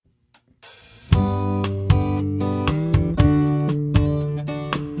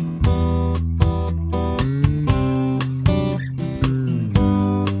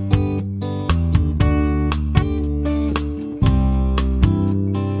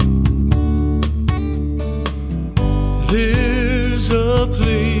There's a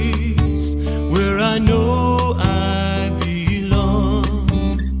place where I know I belong.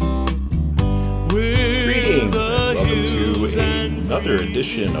 Greetings and welcome to another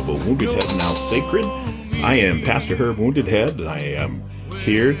edition of A Wounded Head Now Sacred. I am Pastor Herb Wounded Head, and I am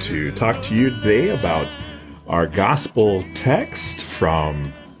here to talk to you today about our gospel text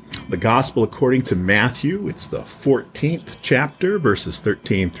from the Gospel according to Matthew. It's the 14th chapter, verses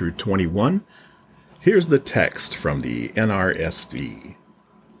 13 through 21. Here's the text from the NRSV.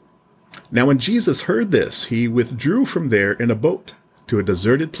 Now when Jesus heard this, he withdrew from there in a boat to a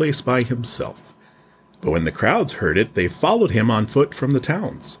deserted place by himself. But when the crowds heard it, they followed him on foot from the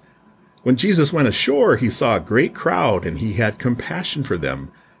towns. When Jesus went ashore, he saw a great crowd, and he had compassion for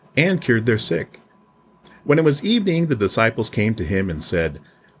them and cured their sick. When it was evening, the disciples came to him and said,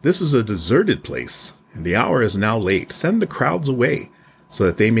 "This is a deserted place, and the hour is now late. Send the crowds away, so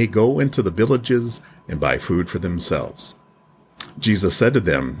that they may go into the villages and buy food for themselves." Jesus said to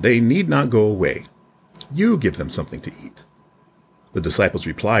them, "They need not go away. You give them something to eat." The disciples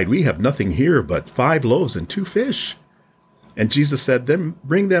replied, "We have nothing here but 5 loaves and 2 fish. And Jesus said, "Then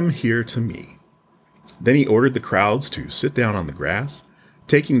bring them here to me." Then he ordered the crowds to sit down on the grass.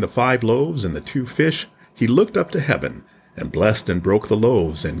 Taking the 5 loaves and the 2 fish, he looked up to heaven and blessed and broke the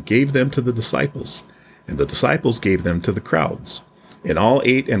loaves and gave them to the disciples. And the disciples gave them to the crowds. And all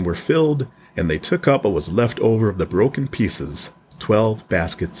ate and were filled, and they took up what was left over of the broken pieces, 12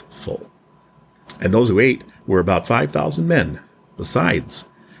 baskets full. And those who ate were about 5,000 men, besides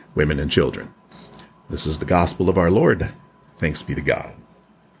women and children. This is the gospel of our Lord. Thanks be to God.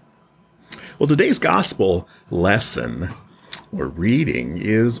 Well, today's gospel lesson or reading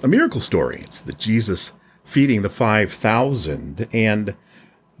is a miracle story. It's the Jesus feeding the 5,000, and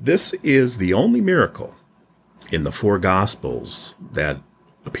this is the only miracle in the 4 Gospels that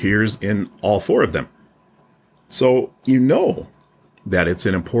appears in all 4 of them. So you know that it's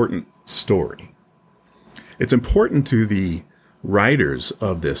an important story. It's important to the writers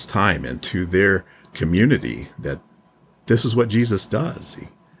of this time and to their community that this is what Jesus does. He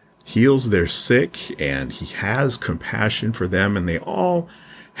heals their sick, and he has compassion for them, and they all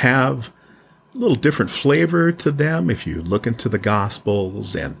have a little different flavor to them if you look into the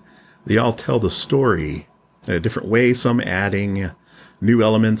Gospels, and they all tell the story in a different way, some adding new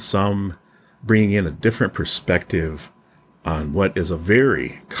elements, some bringing in a different perspective on what is a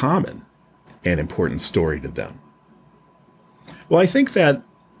very common and important story to them. Well, I think that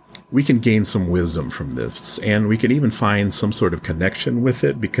we can gain some wisdom from this, and we can even find some sort of connection with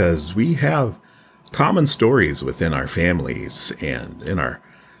it because we have common stories within our families and in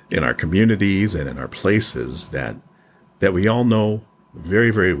our communities and in our places that we all know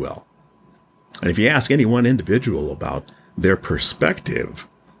very, very well. And if you ask any one individual about their perspective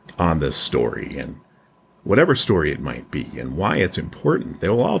on this story and whatever story it might be and why it's important, they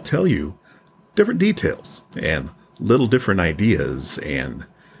will all tell you different details and little different ideas and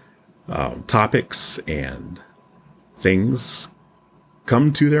topics and things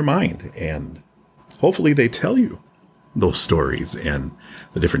come to their mind. And hopefully they tell you those stories and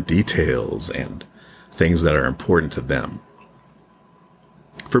the different details and things that are important to them.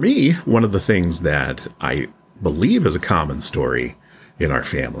 For me, one of the things that I believe is a common story in our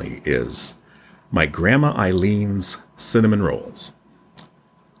family is my Grandma Eileen's cinnamon rolls.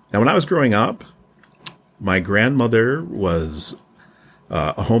 Now, when I was growing up, my grandmother was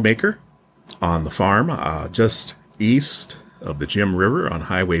a homemaker on the farm just east of the Jim River on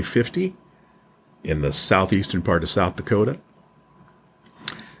Highway 50 in the southeastern part of South Dakota.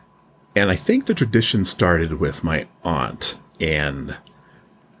 And I think the tradition started with my aunt, and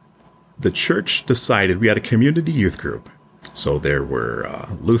the church decided we had a community youth group. So there were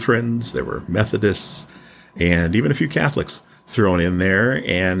Lutherans, there were Methodists, and even a few Catholics thrown in there.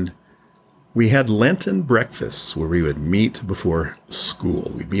 And we had Lenten breakfasts where we would meet before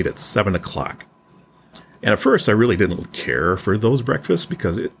school. We'd meet at 7 o'clock. And at first, I really didn't care for those breakfasts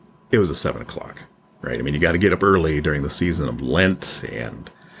because it was at 7 o'clock, right? I mean, you got to get up early during the season of Lent, and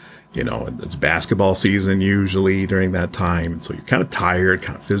you know, it's basketball season usually during that time. And so you're kind of tired,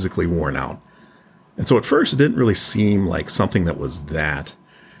 kind of physically worn out. And so at first it didn't really seem like something that was that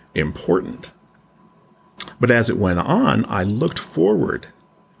important. But as it went on, I looked forward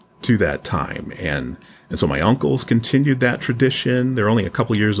to that time. And so my uncles continued that tradition. They're only a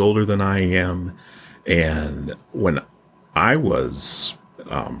couple years older than I am. And when I was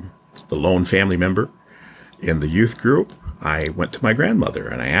the lone family member in the youth group, I went to my grandmother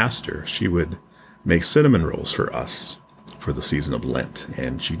and I asked her if she would make cinnamon rolls for us for the season of Lent.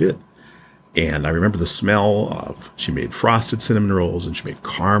 And she did. And I remember the smell of, she made frosted cinnamon rolls and she made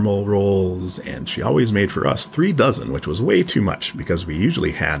caramel rolls. And she always made for us 3 dozen, which was way too much because we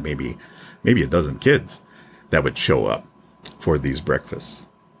usually had maybe a dozen kids that would show up for these breakfasts.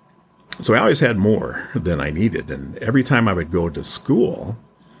 So I always had more than I needed. And every time I would go to school,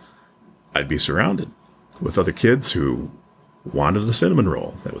 I'd be surrounded with other kids who wanted a cinnamon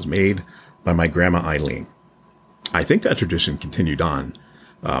roll that was made by my grandma Eileen. I think that tradition continued on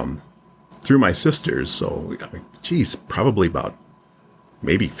through my sisters. So, probably about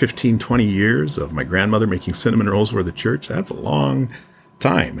maybe 15, 20 years of my grandmother making cinnamon rolls for the church. That's a long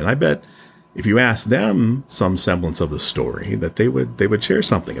time. And I bet if you ask them some semblance of the story, that they would share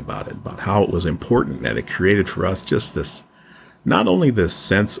something about it, about how it was important, that it created for us just this, not only this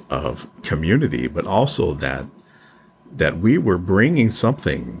sense of community, but also that we were bringing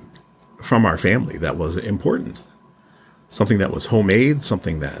something from our family that was important. Something that was homemade,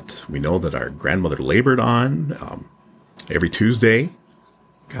 something that we know that our grandmother labored on. Every Tuesday,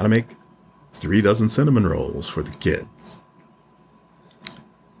 got to make 3 dozen cinnamon rolls for the kids.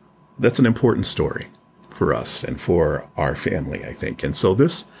 That's an important story for us and for our family, I think. And so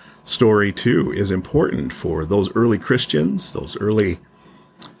this story, too, is important for those early Christians, those early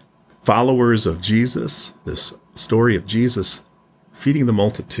followers of Jesus, this story of Jesus feeding the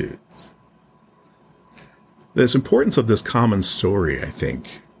multitudes. The importance of this common story, I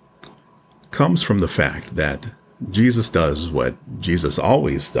think, comes from the fact that Jesus does what Jesus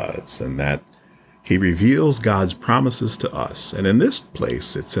always does, and that he reveals God's promises to us. And in this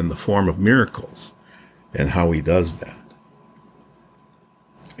place, it's in the form of miracles and how he does that.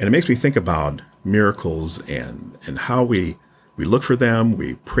 And it makes me think about miracles and how we look for them,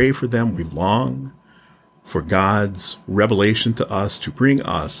 we pray for them, we long for God's revelation to us to bring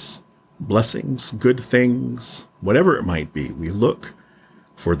us blessings, good things, whatever it might be. We look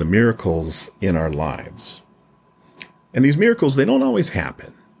for the miracles in our lives. And these miracles, they don't always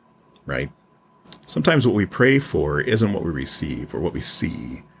happen, right? Sometimes what we pray for isn't what we receive or what we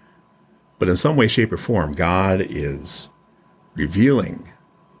see. But in some way, shape, or form, God is revealing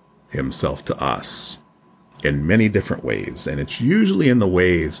himself to us in many different ways. And it's usually in the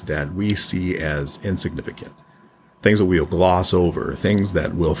ways that we see as insignificant. Things that we'll gloss over, things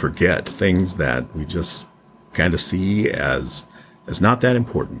that we'll forget, things that we just kind of see as not that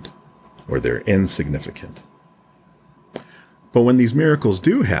important, or they're insignificant. But when these miracles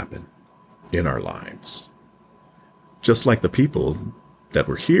do happen in our lives, just like the people that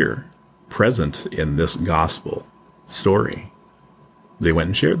were here present in this gospel story, they went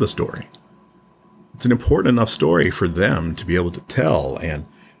and shared the story. It's an important enough story for them to be able to tell and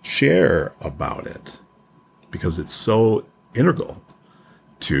share about it, because it's so integral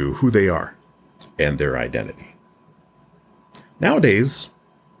to who they are and their identity. Nowadays,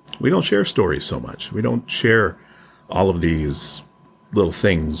 we don't share stories so much. We don't share all of these little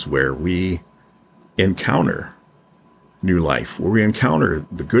things where we encounter new life, where we encounter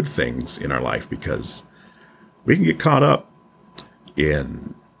the good things in our life, because we can get caught up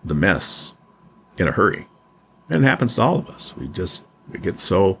in the mess in a hurry. And it happens to all of us. We get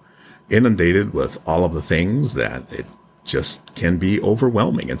so inundated with all of the things that it just can be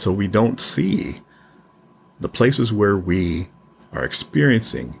overwhelming. And so we don't see the places where we are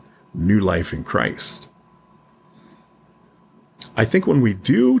experiencing new life in Christ. I think when we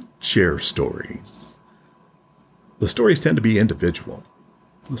do share stories, the stories tend to be individual.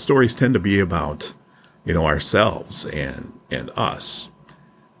 The stories tend to be about, ourselves and us.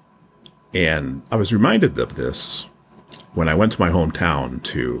 And I was reminded of this when I went to my hometown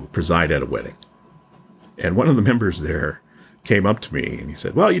to preside at a wedding. And one of the members there came up to me and he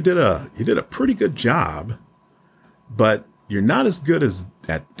said, "Well, you did a pretty good job, but you're not as good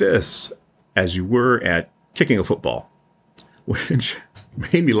at this as you were at kicking a football." Which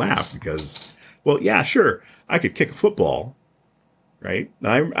made me laugh because, well, yeah, sure, I could kick a football, right?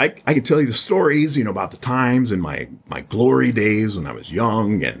 I can tell you the stories, about the times in my glory days when I was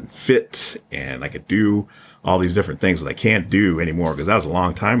young and fit, and I could do all these different things that I can't do anymore because that was a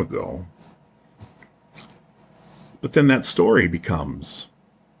long time ago. But then that story becomes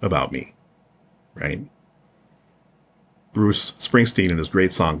about me, right? Bruce Springsteen in his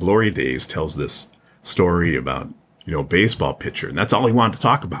great song Glory Days tells this story about, a baseball pitcher, and that's all he wanted to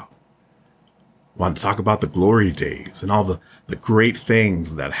talk about. Wanted to talk about the glory days and all the great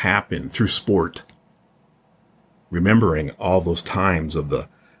things that happened through sport. Remembering all those times of the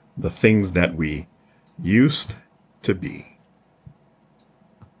things that we used to be.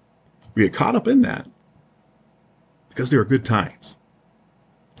 We get caught up in that because they were good times.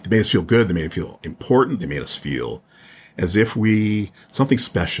 They made us feel good. They made us feel important. They made us feel as if something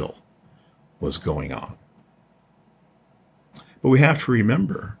special was going on. But we have to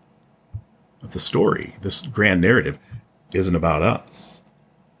remember that the story, this grand narrative, isn't about us.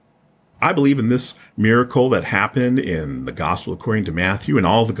 I believe in this miracle that happened in the Gospel according to Matthew and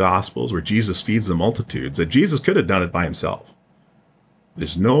all the Gospels where Jesus feeds the multitudes, that Jesus could have done it by himself.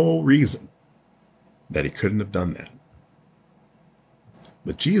 There's no reason that he couldn't have done that.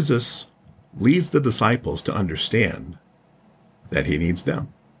 But Jesus leads the disciples to understand that he needs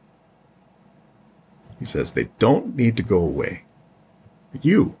them. He says they don't need to go away.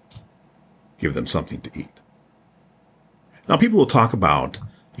 You give them something to eat. Now, people will talk about,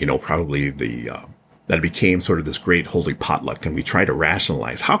 probably that it became sort of this great holy potluck, and we try to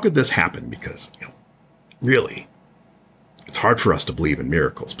rationalize, how could this happen? Because, really, it's hard for us to believe in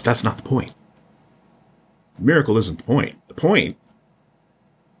miracles, but that's not the point. The miracle isn't the point. The point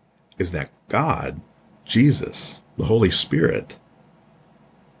is that God, Jesus, the Holy Spirit,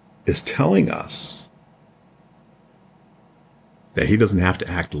 is telling us that he doesn't have to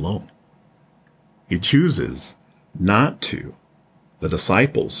act alone. He chooses not to. The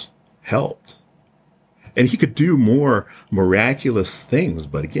disciples helped. And he could do more miraculous things,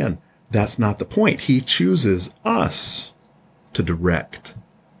 but again, that's not the point. He chooses us to direct,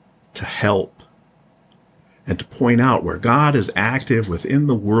 to help, and to point out where God is active within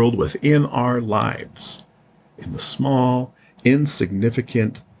the world, within our lives, in the small,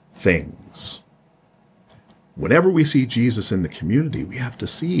 insignificant things. Whenever we see Jesus in the community, we have to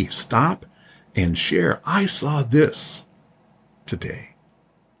stop and share. I saw this today.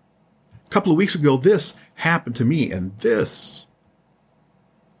 A couple of weeks ago, this happened to me, and this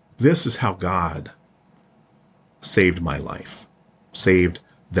is how God saved my life, saved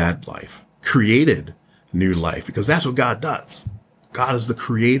that life, created new life, because that's what God does. God is the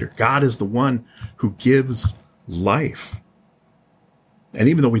creator. God is the one who gives life. And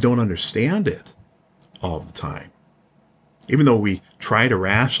even though we don't understand it all the time, even though we try to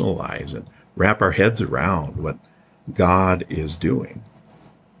rationalize and wrap our heads around what God is doing,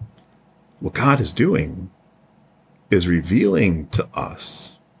 what God is doing is revealing to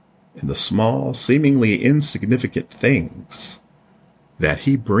us in the small, seemingly insignificant things that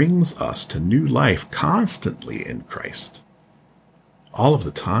he brings us to new life constantly in Christ, all of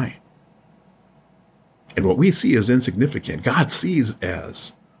the time. And what we see as insignificant, God sees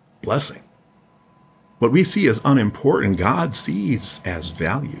as blessing. What we see as unimportant, God sees as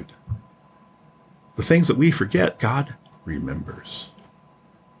valued. The things that we forget, God remembers.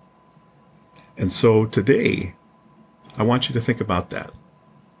 And so today, I want you to think about that.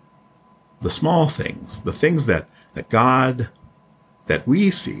 The small things, the things that God, that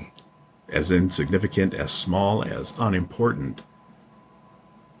we see as insignificant, as small, as unimportant.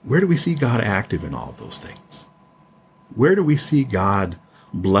 Where do we see God active in all those things? Where do we see God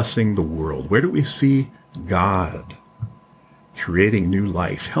blessing the world? Where do we see God creating new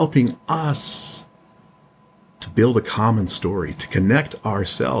life, helping us to build a common story, to connect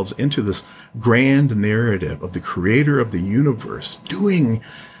ourselves into this grand narrative of the creator of the universe doing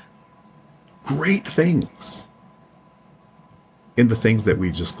great things in the things that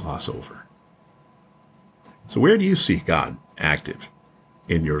we just gloss over? So where do you see God active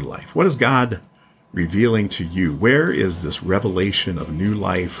in your life? What is God revealing to you? Where is this revelation of new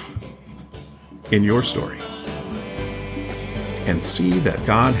life in your story? And see that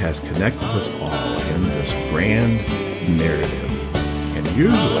God has connected us all in this grand narrative. And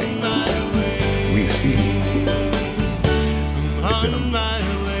usually we see it's in Him.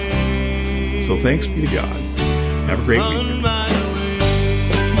 So thanks be to God. Have a great weekend.